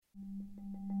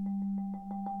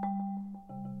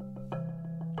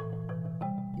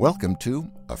Welcome to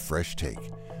A Fresh Take,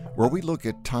 where we look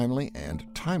at timely and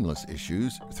timeless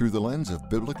issues through the lens of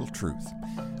biblical truth.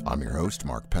 I'm your host,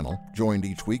 Mark Pennell, joined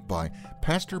each week by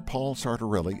Pastor Paul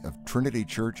Sartorelli of Trinity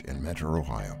Church in Mentor,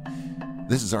 Ohio.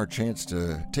 This is our chance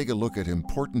to take a look at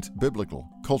important biblical,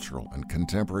 cultural, and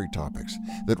contemporary topics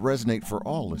that resonate for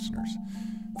all listeners.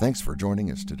 Thanks for joining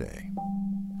us today.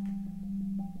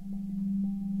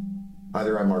 Hi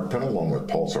there, I'm Mark Pennell, along with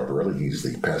Paul Sartorelli. He's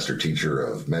the pastor-teacher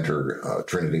of Mentor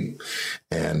Trinity,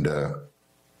 and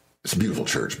it's a beautiful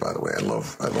church, by the way. I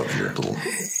love your little...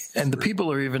 And the people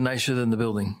are even nicer than the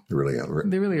building. They really are.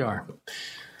 They really are.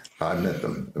 I met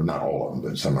them. Not all of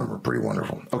them, but some of them are pretty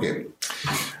wonderful. Okay.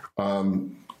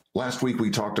 Last week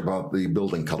we talked about the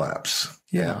building collapse.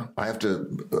 Yeah. I have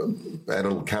to add a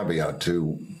little caveat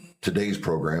to today's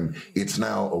program. It's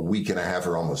now a week and a half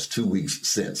or almost 2 weeks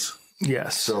since.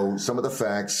 Yes. So some of the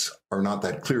facts are not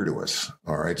that clear to us.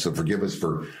 All right. So forgive us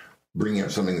for bringing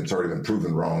up something that's already been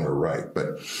proven wrong or right.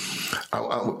 But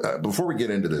before we get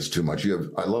into this too much,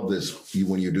 I love this.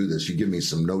 When you do this, you give me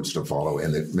some notes to follow,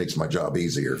 and it makes my job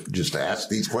easier just to ask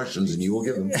these questions, and you will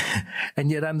give them.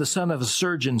 And yet I'm the son of a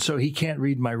surgeon, so he can't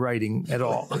read my writing at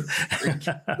all.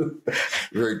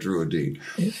 Very true indeed.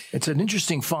 It's an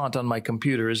interesting font on my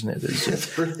computer, isn't it?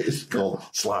 It's called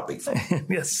sloppy.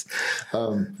 Yes.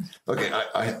 Okay.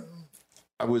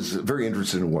 I was very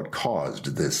interested in what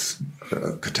caused this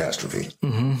catastrophe,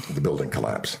 the building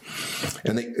collapse.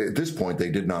 And at this point, they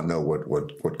did not know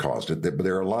what caused it. But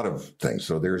there are a lot of things.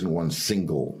 So there isn't one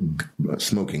single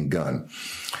smoking gun.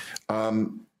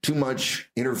 Too much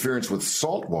interference with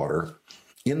salt water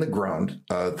in the ground.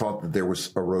 Thought that there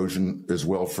was erosion as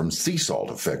well from sea salt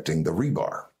affecting the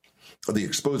rebar, the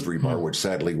exposed rebar, which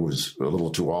sadly was a little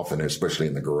too often, especially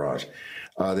in the garage.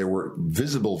 There were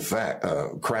visible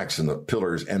cracks in the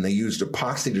pillars, and they used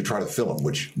epoxy to try to fill them,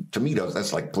 which to me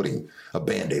that's like putting a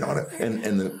Band-Aid on it.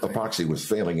 And the epoxy was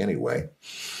failing anyway.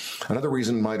 Another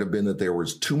reason might have been that there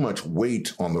was too much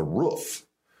weight on the roof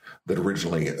that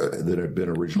had been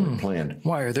originally planned.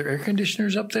 Why, are there air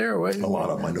conditioners up there? Or what? A lot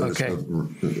of them. I noticed Okay.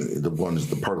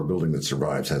 the part of the building that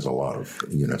survives has a lot of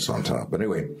units on top. But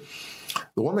anyway,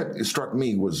 the one that struck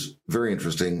me was very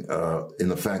interesting in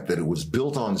the fact that it was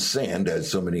built on sand, as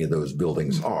so many of those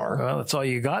buildings are. Well, that's all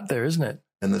you got there, isn't it?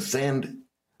 And the sand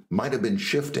might have been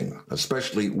shifting,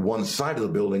 especially one side of the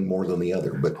building more than the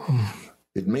other. But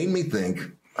it made me think,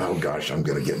 oh gosh, I'm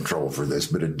going to get in trouble for this,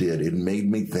 but it did. It made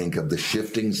me think of the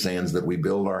shifting sands that we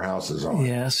build our houses on.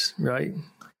 Yes, right.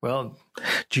 Well,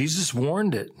 Jesus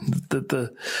warned it, that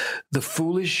the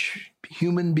foolish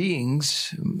human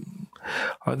beings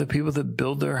are the people that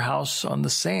build their house on the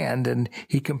sand, and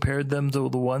he compared them to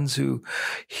the ones who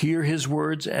hear his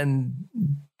words and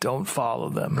don't follow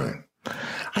them. Right.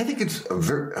 I think it's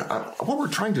what we're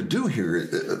trying to do here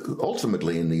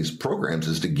ultimately in these programs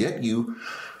is to get you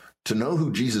to know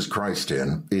who Jesus Christ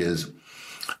is,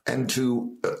 and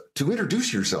to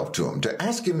introduce yourself to him, to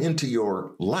ask him into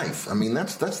your life. I mean,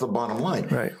 that's the bottom line.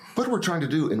 Right. What we're trying to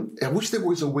do, and I wish there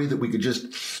was a way that we could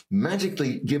just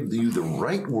magically give you the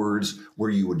right words where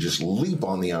you would just leap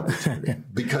on the opportunity,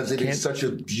 because it is such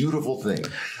a beautiful thing.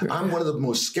 I'm one of the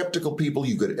most skeptical people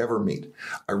you could ever meet.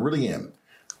 I really am.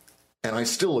 And I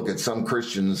still look at some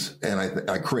Christians and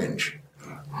I cringe.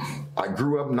 I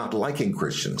grew up not liking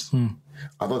Christians.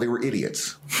 I thought they were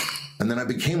idiots. And then I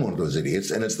became one of those idiots,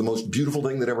 and it's the most beautiful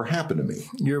thing that ever happened to me.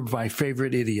 You're my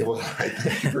favorite idiot. Well,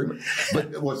 thank you very much.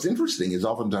 But what's interesting is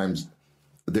oftentimes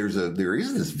there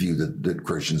is this view that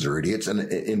Christians are idiots,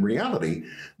 and in reality,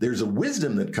 there's a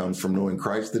wisdom that comes from knowing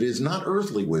Christ that is not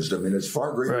earthly wisdom, and is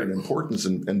far greater in importance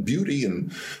and beauty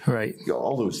and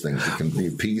all those things that can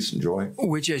be peace and joy.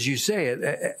 Which, as you say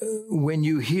it, when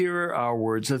you hear our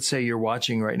words, let's say you're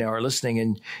watching right now or listening,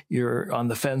 and you're on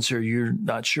the fence or you're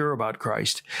not sure about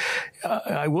Christ,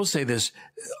 I will say this: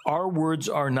 our words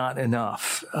are not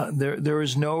enough. There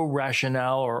is no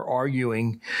rationale or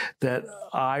arguing that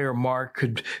I or Mark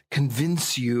could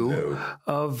convince you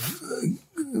of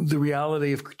the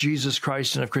reality of Jesus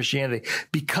Christ and of Christianity,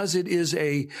 because it is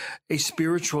a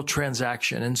spiritual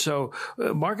transaction. And so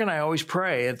Mark and I always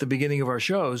pray at the beginning of our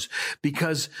shows,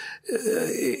 because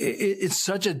it's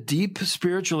such a deep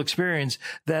spiritual experience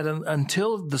that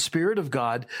until the Spirit of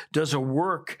God does a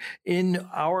work in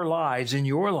our lives, in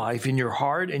your life, in your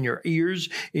heart, in your ears,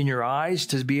 in your eyes,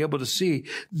 to be able to see,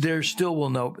 there still will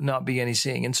not be any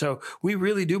seeing. And so we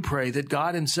really do pray that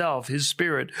God himself, his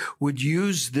Spirit, would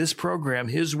use this program,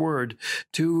 his his word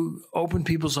to open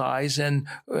people's eyes and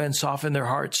soften their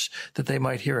hearts that they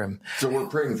might hear him. So we're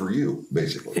praying for you,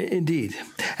 basically. Indeed.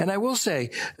 And I will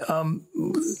say,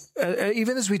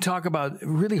 even as we talk about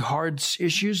really hard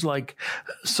issues like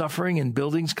suffering and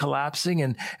buildings collapsing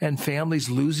and families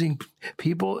losing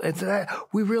people,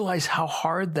 we realize how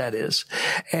hard that is.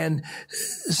 And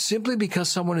simply because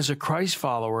someone is a Christ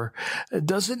follower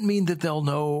doesn't mean that they'll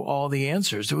know all the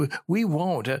answers. We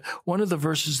won't. One of the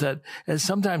verses that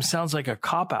sometimes sounds like a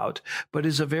cop-out, but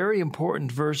is a very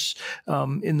important verse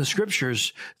in the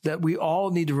scriptures that we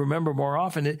all need to remember more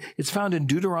often. It's found in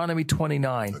Deuteronomy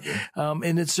 29. Okay.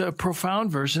 And it's a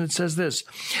profound verse, and it says this: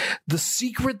 "The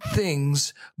secret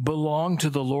things belong to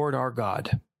the Lord our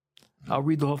God." I'll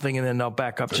read the whole thing and then I'll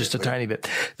back up just a tiny bit.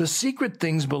 "The secret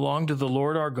things belong to the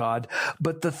Lord our God,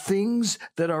 but the things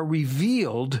that are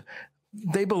revealed,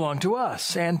 they belong to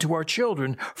us and to our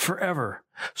children forever,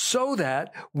 so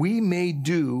that we may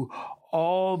do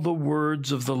all the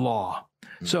words of the law."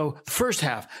 So the first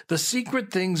half, the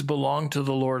secret things belong to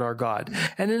the Lord our God.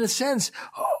 And in a sense,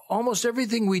 almost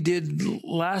everything we did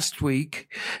last week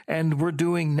and we're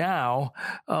doing now,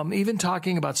 even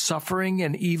talking about suffering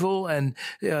and evil and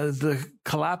the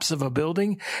collapse of a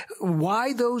building,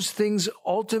 why those things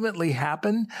ultimately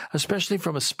happen, especially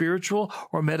from a spiritual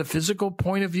or metaphysical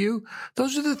point of view,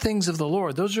 those are the things of the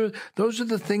Lord. Those are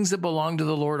the things that belong to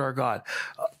the Lord our God.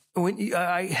 When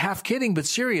I half kidding but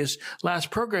serious, last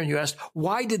program you asked,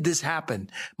 why did this happen?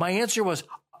 My answer was,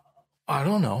 I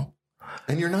don't know.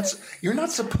 And you're not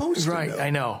supposed to know. Right, I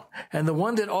know. And the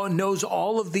one that knows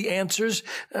all of the answers,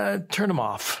 turn them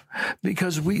off,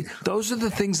 because those are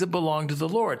the things that belong to the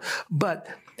Lord. But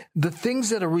the things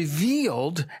that are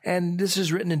revealed, and this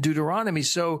is written in Deuteronomy,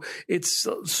 so it's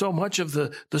so much of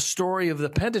the story of the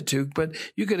Pentateuch, but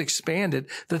you could expand it.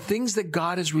 The things that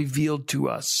God has revealed to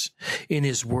us in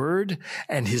his word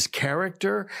and his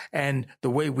character and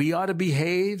the way we ought to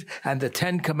behave and the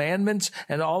 10 Commandments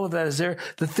and all of that is there.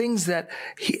 The things that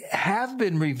have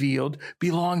been revealed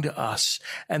belong to us,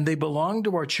 and they belong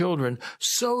to our children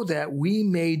so that we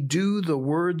may do the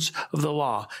words of the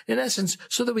law. In essence,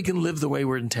 so that we can live the way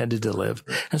we're intended to live.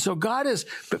 And so God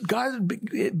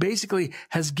basically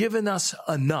has given us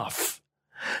enough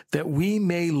that we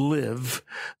may live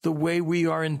the way we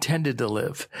are intended to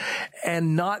live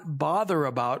and not bother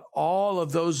about all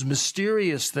of those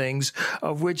mysterious things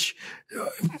of which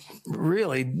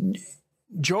really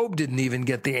Job didn't even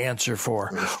get the answer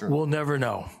for. We'll never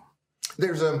know.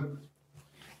 There's a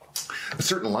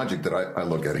certain logic that I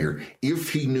look at here.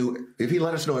 If he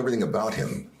let us know everything about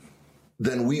him,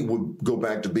 then we would go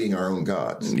back to being our own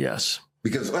gods. Yes.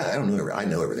 Because I don't know, I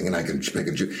know everything and I can pick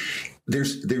and choose.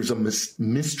 There's a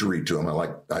mystery to him. I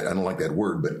don't like that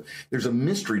word, but there's a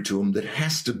mystery to him that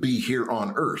has to be here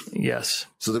on earth. Yes.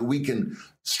 So that we can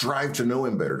strive to know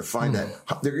him better, to find that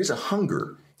there is a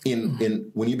hunger in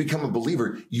when you become a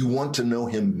believer, you want to know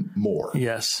him more.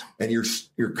 Yes. And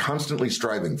you're constantly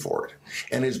striving for it.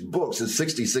 And his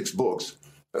 66 books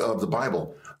of the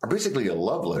Bible are basically a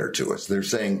love letter to us. They're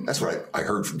saying, that's what I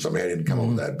heard from somebody. I didn't come up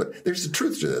with that, but there's the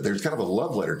truth to that. There's kind of a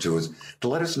love letter to us to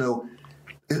let us know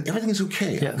everything's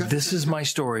okay. Yeah, this is my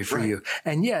story for you.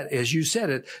 And yet, as you said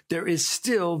it, there is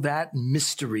still that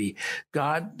mystery.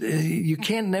 God, you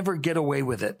can't never get away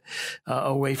with it,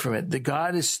 away from it. The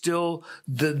God is still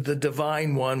the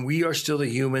divine one. We are still the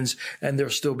humans, and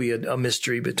there'll still be a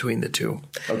mystery between the two.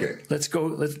 Okay. Let's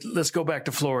go back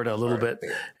to Florida a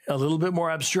little bit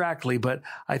more abstractly, but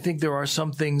I think there are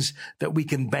some things that we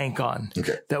can bank on,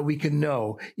 that we can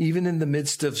know, even in the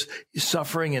midst of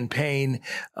suffering and pain,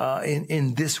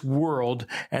 in this world,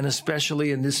 and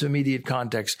especially in this immediate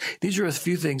context. These are a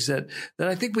few things that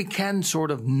I think we can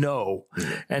sort of know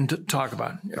and talk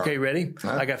about. Okay, ready?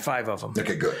 I got 5 of them.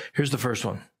 Okay, good. Here's the first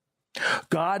one.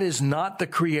 God is not the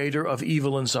creator of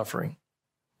evil and suffering.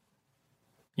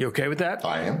 You okay with that?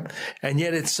 I am. And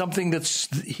yet it's something that's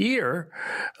here,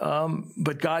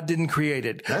 but God didn't create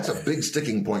it. That's a big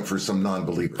sticking point for some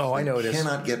non-believers. Oh, I know it is.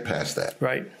 Cannot get past that.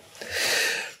 Right.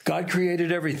 God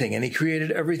created everything, and he created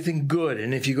everything good.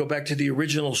 And if you go back to the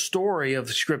original story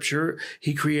of Scripture,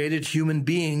 he created human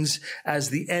beings as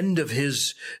the end of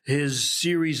his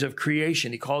series of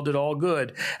creation. He called it all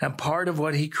good. And part of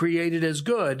what he created as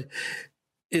good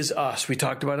is us. We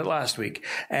talked about it last week.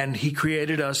 And he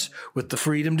created us with the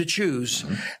freedom to choose.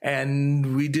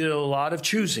 And we did a lot of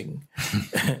choosing.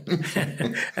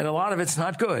 And a lot of it's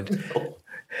not good.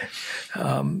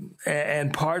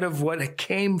 And part of what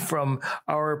came from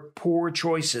our poor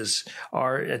choices,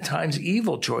 our at times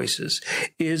evil choices,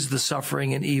 is the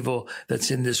suffering and evil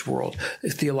that's in this world.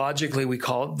 Theologically, we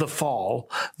call it the fall.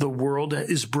 The world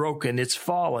is broken. It's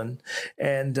fallen.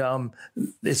 And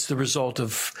it's the result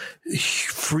of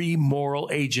free moral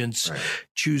agents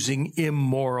choosing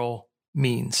immoral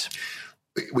means.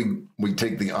 We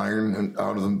take the iron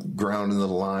out of the ground and the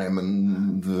lime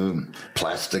and the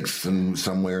plastics and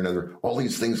some way or another. All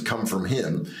these things come from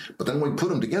him, but then we put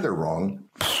them together wrong.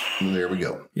 And there we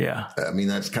go. Yeah. I mean,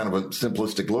 that's kind of a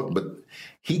simplistic look, but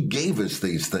he gave us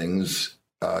these things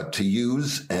to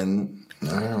use, and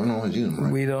I don't always use them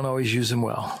right. We don't always use them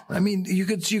well. I mean, you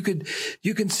can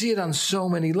see it on so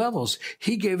many levels.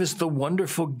 He gave us the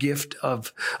wonderful gift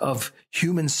of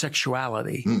human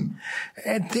sexuality.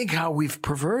 And think how we've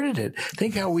perverted it.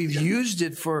 Think how we've used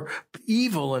it for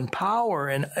evil and power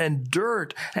and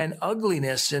dirt and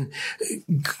ugliness. And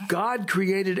God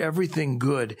created everything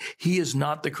good. He is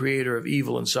not the creator of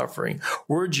evil and suffering.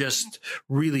 We're just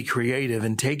really creative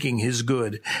in taking his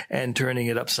good and turning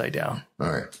it upside down.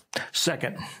 All right.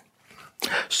 Second,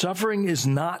 suffering is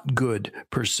not good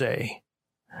per se,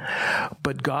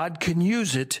 but God can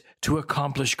use it to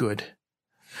accomplish good.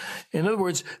 In other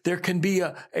words, there can be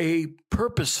a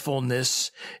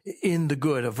purposefulness in the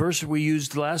good. A verse we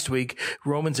used last week,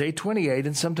 Romans 8:28,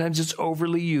 and sometimes it's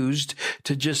overly used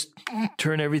to just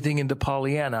turn everything into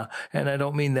Pollyanna, and I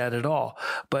don't mean that at all.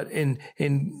 But in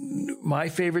my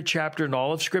favorite chapter in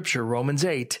all of Scripture, Romans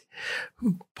 8,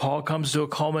 Paul comes to a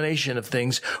culmination of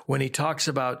things when he talks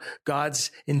about God's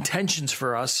intentions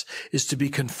for us is to be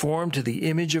conformed to the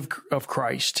image of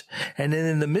Christ. And then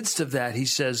in the midst of that, he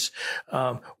says,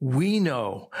 we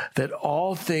know that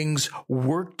all things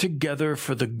work together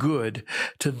for the good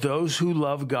to those who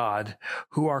love God,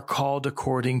 who are called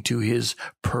according to his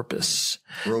purpose.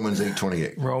 Romans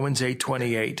 8:28. Romans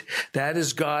 8:28. That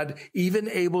is God even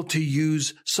able to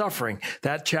use suffering.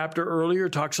 That chapter earlier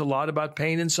talks a lot about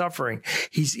pain and suffering.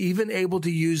 He's even able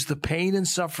to use the pain and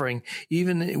suffering,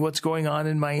 even what's going on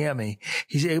in Miami.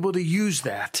 He's able to use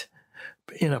that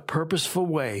in a purposeful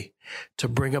way to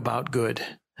bring about good.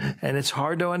 And it's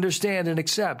hard to understand and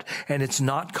accept. And it's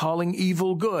not calling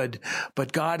evil good,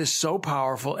 but God is so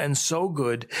powerful and so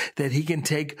good that he can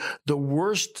take the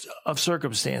worst of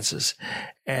circumstances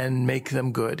and make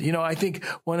them good. You know, I think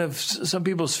one of some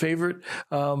people's favorite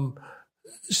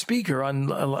speaker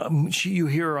you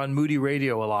hear her on Moody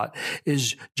Radio a lot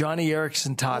is Johnny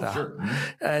Erickson Tada. Oh, sure.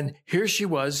 And here she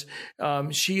was.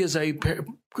 She is a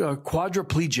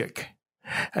quadriplegic.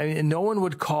 I mean, no one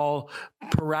would call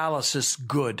paralysis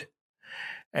good.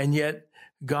 And yet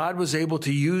God was able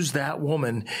to use that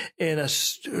woman in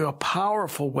a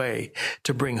powerful way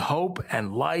to bring hope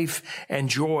and life and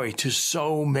joy to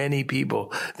so many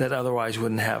people that otherwise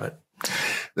wouldn't have it.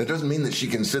 That doesn't mean that she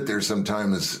can sit there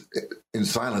sometimes in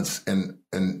silence and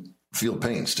feel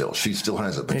pain still. She still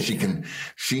has it, but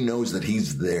she knows that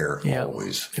he's there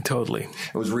always. Totally.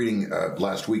 I was reading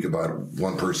last week about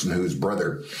one person whose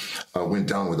brother went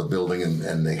down with a building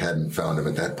and they hadn't found him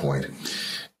at that point.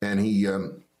 And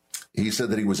he said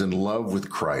that he was in love with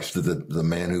Christ, the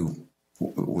man who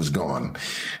was gone.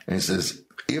 And he says,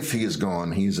 if he is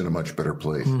gone, he's in a much better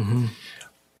place. Mm-hmm.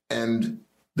 And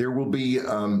there will be,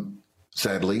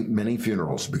 sadly, many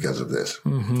funerals because of this.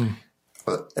 Mm-hmm.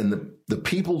 And the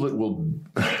people that will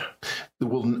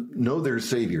know their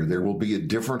Savior, there will be a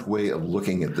different way of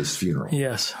looking at this funeral.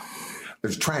 Yes.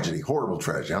 There's tragedy, horrible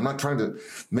tragedy. I'm not trying to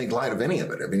make light of any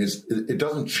of it. I mean, it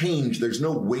doesn't change. There's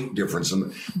no weight difference.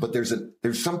 But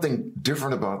there's something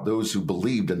different about those who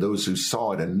believed and those who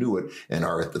saw it and knew it and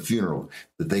are at the funeral,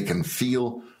 that they can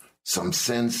feel some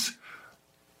sense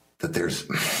that there's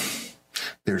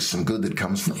some good that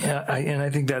comes from it. Yeah, and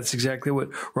I think that's exactly what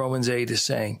Romans 8 is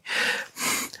saying.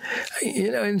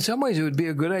 You know, in some ways, it would be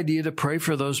a good idea to pray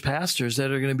for those pastors that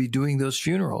are going to be doing those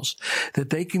funerals, that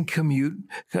they can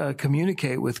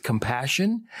communicate with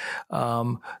compassion.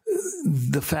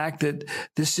 The fact that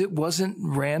it wasn't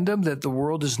random, that the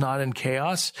world is not in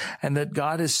chaos, and that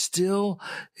God is still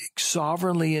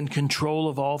sovereignly in control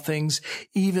of all things,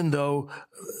 even though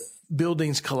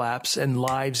buildings collapse and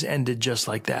lives ended just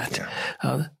like that.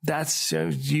 Yeah. That's,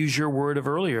 use your word of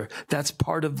earlier, that's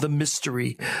part of the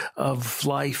mystery of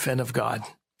life and of God.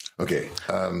 Okay.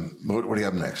 What do you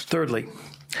have next? Thirdly,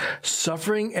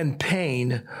 suffering and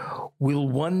pain will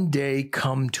one day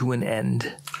come to an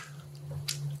end.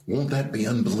 Won't that be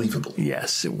unbelievable?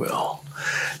 Yes, it will.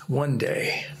 One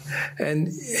day. And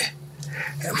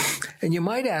And you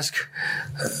might ask,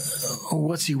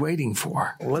 what's he waiting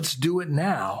for? Let's do it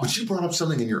now. But you brought up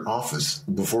something in your office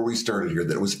before we started here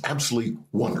that was absolutely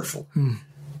wonderful.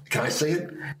 Can I say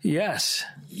it? Yes.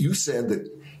 You said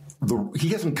that he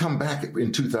hasn't come back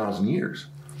in 2,000 years.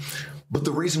 But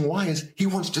the reason why is he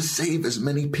wants to save as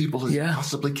many people as he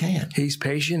possibly can. He's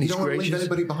patient. He's gracious. He don't want to leave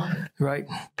anybody behind. Right.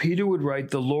 Peter would write,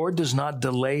 the Lord does not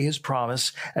delay his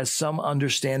promise, as some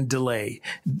understand delay.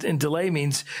 And delay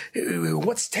means,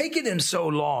 what's taken him so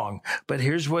long? But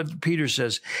here's what Peter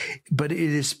says, but it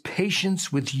is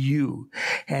patience with you,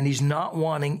 and he's not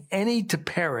wanting any to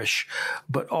perish,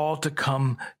 but all to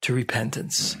come to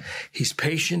repentance. He's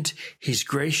patient. He's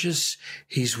gracious.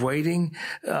 He's waiting.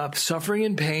 Suffering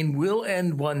and pain will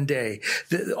end one day.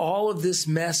 All of this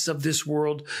mess of this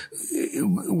world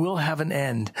will have an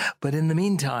end. But in the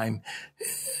meantime,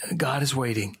 God is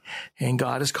waiting, and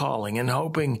God is calling and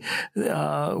hoping.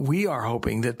 We are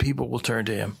hoping that people will turn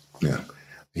to him. Yeah.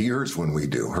 He hurts when we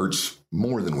do, hurts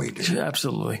more than we do.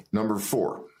 Absolutely. Number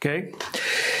 4. Okay.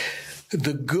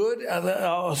 The good,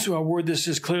 so I'll word this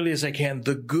as clearly as I can,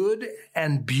 the good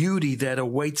and beauty that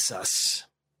awaits us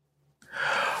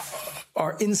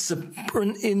are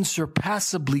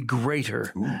insurpassably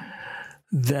greater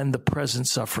than the present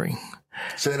suffering.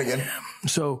 Say it again.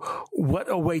 So what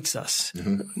awaits us?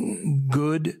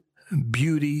 Good,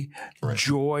 beauty,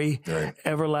 joy,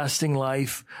 everlasting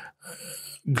life,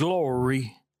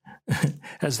 glory,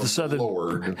 as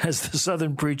the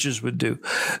Southern preachers would do.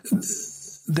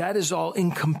 That is all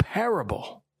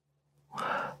incomparable,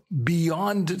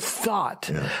 beyond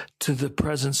thought to the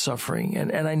present suffering.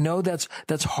 And I know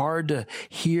that's hard to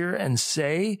hear and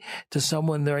say to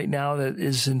someone right now that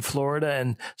is in Florida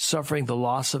and suffering the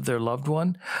loss of their loved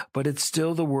one, but it's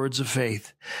still the words of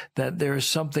faith that there is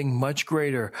something much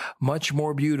greater, much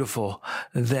more beautiful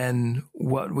than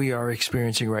what we are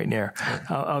experiencing right now.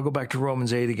 I'll go back to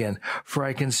Romans 8 again. For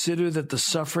I consider that the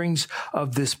sufferings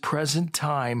of this present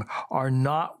time are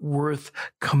not worth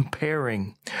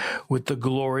comparing with the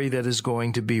glory that is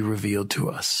going to be revealed to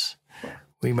us.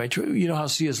 We might, you know how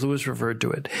C.S. Lewis referred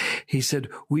to it. He said,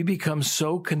 we become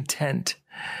so content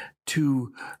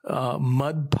to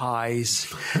mud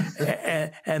pies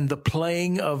and the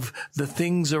playing of the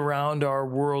things around our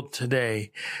world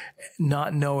today,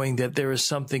 not knowing that there is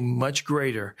something much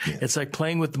greater. Yeah. It's like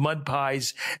playing with mud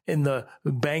pies in the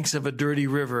banks of a dirty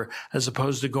river as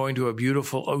opposed to going to a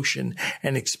beautiful ocean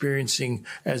and experiencing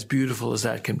as beautiful as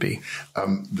that can be.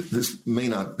 This may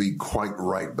not be quite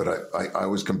right, but I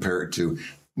always compare it to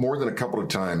more than a couple of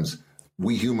times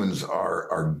we humans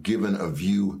are given a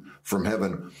view from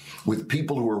heaven with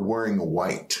people who are wearing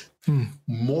white,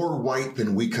 more white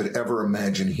than we could ever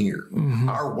imagine here.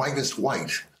 Our whitest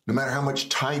white, no matter how much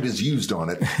tide is used on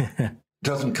it,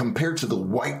 doesn't compare to the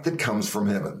white that comes from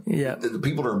heaven. Yeah, the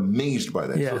people are amazed by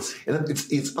that. Yes. So, and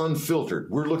it's unfiltered.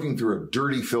 We're looking through a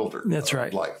dirty filter. That's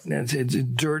right. Life.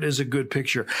 Dirt is a good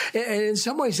picture. And in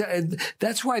some ways,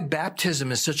 that's why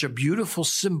baptism is such a beautiful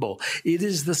symbol. It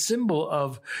is the symbol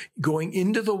of going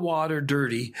into the water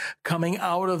dirty, coming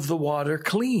out of the water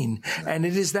clean. And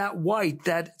it is that white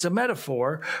it's a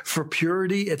metaphor for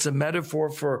purity. It's a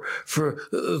metaphor for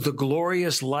the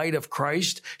glorious light of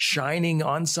Christ shining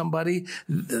on somebody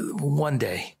one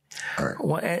day.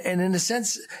 Right. And in a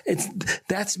sense,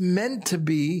 that's meant to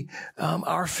be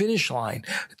our finish line,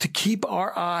 to keep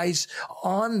our eyes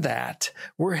on that.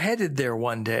 We're headed there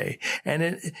one day.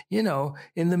 And,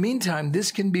 in the meantime,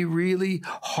 this can be really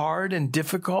hard and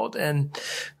difficult.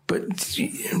 But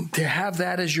to have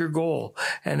that as your goal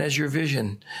and as your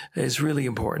vision is really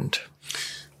important.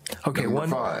 Okay,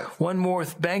 one more.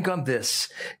 Bank on this.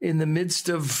 In the midst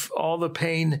of all the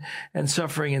pain and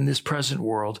suffering in this present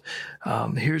world,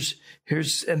 here's,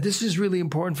 and this is really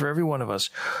important for every one of us.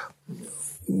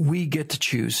 We get to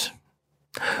choose.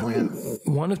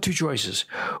 One of two choices.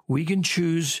 We can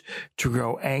choose to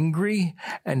grow angry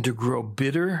and to grow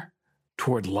bitter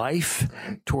toward life,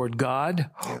 toward God,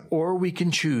 or we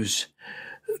can choose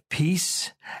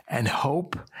peace and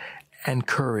hope and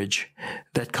courage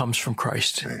that comes from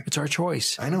Christ. Right. It's our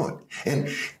choice. I know it. And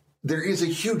there is a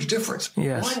huge difference.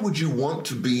 Yes. Why would you want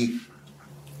to be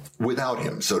without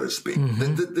him, so to speak?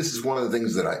 This is one of the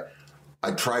things that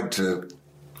I tried to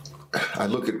I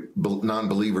look at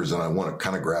non-believers and I want to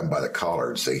kind of grab them by the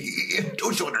collar and say,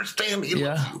 don't you understand? He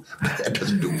loves you. That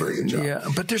doesn't do a very good job. Yeah,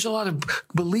 but there's a lot of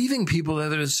believing people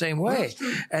that are the same way.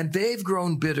 And they've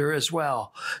grown bitter as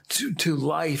well to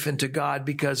life and to God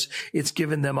because it's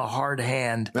given them a hard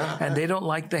hand. And they don't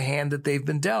like the hand that they've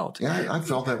been dealt. Yeah, I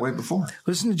felt that way before.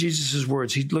 Listen to Jesus'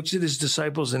 words. He looks at his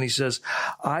disciples and he says,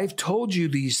 I've told you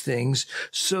these things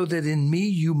so that in me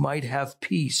you might have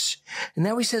peace. And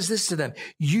now he says this to them,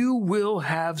 you will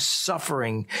have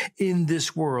suffering in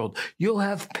this world. You'll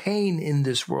have pain in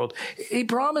this world. He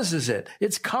promises it.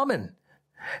 It's coming.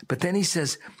 But then he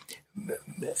says,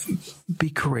 be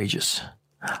courageous.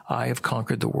 I have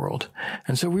conquered the world.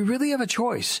 And so we really have a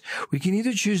choice. We can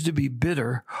either choose to be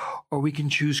bitter or we can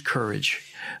choose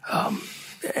courage.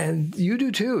 And you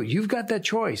do too. You've got that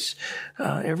choice.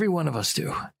 Every one of us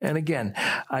do. And again,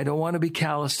 I don't want to be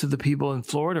callous to the people in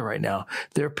Florida right now.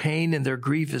 Their pain and their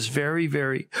grief is very,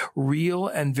 very real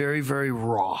and very, very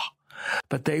raw.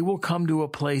 But they will come to a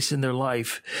place in their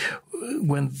life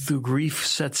when the grief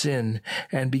sets in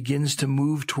and begins to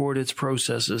move toward its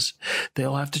processes.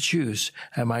 They'll have to choose.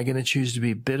 Am I going to choose to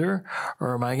be bitter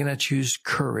or am I going to choose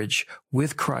courage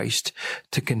with Christ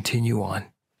to continue on?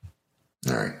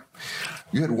 All right.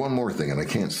 You had one more thing, and I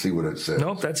can't see what it says.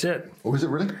 Nope, that's it. Oh, is it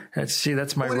really?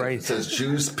 That's my right. It says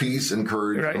choose peace and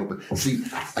courage. Right. See,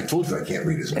 I told you I can't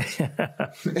read as much.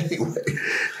 Anyway,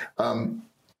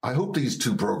 I hope these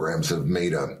two programs have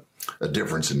made a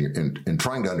difference in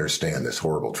trying to understand this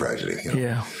horrible tragedy. You know?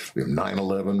 Yeah. We have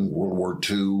 9/11, World War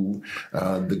II,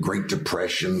 the Great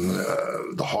Depression,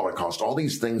 the Holocaust, all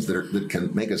these things that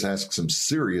can make us ask some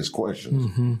serious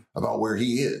questions about where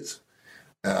he is.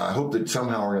 I hope that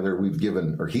somehow or other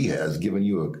he has given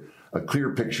you a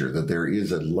clear picture that there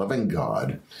is a loving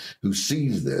God who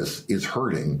sees this, is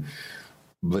hurting,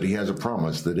 but he has a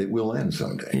promise that it will end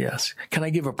someday. Yes. Can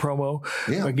I give a promo?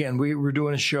 Yeah. Again, we're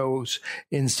doing shows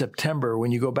in September.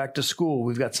 When you go back to school,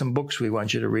 we've got some books we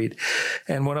want you to read.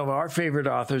 And one of our favorite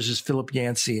authors is Philip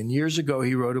Yancey. And years ago,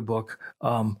 he wrote a book,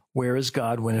 Where is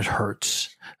God When It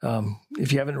Hurts?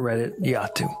 If you haven't read it, you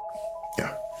ought to.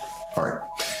 Yeah. All right.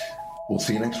 We'll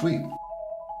see you next week.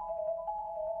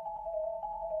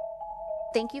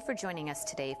 Thank you for joining us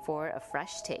today for A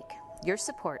Fresh Take. Your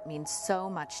support means so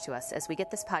much to us as we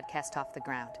get this podcast off the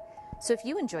ground. So if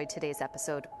you enjoyed today's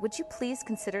episode, would you please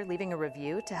consider leaving a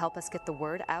review to help us get the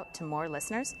word out to more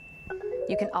listeners?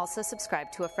 You can also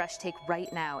subscribe to A Fresh Take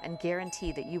right now and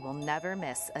guarantee that you will never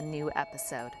miss a new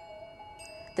episode.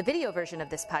 The video version of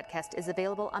this podcast is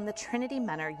available on the Trinity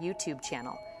Menor YouTube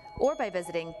channel, or by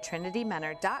visiting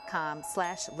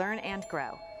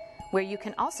trinitymenor.com/learnandgrow, where you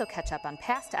can also catch up on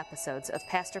past episodes of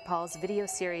Pastor Paul's video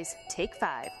series Take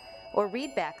 5, or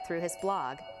read back through his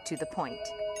blog, To the Point.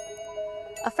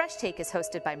 A Fresh Take is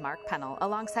hosted by Mark Pennell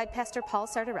alongside Pastor Paul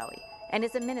Sardarelli and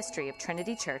is a ministry of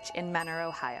Trinity Church in Menor,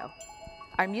 Ohio.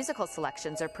 Our musical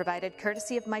selections are provided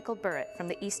courtesy of Michael Burrett from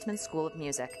the Eastman School of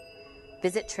Music.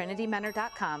 Visit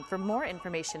trinitymenor.com for more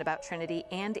information about Trinity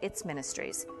and its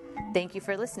ministries. Thank you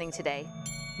for listening today.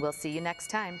 We'll see you next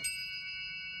time.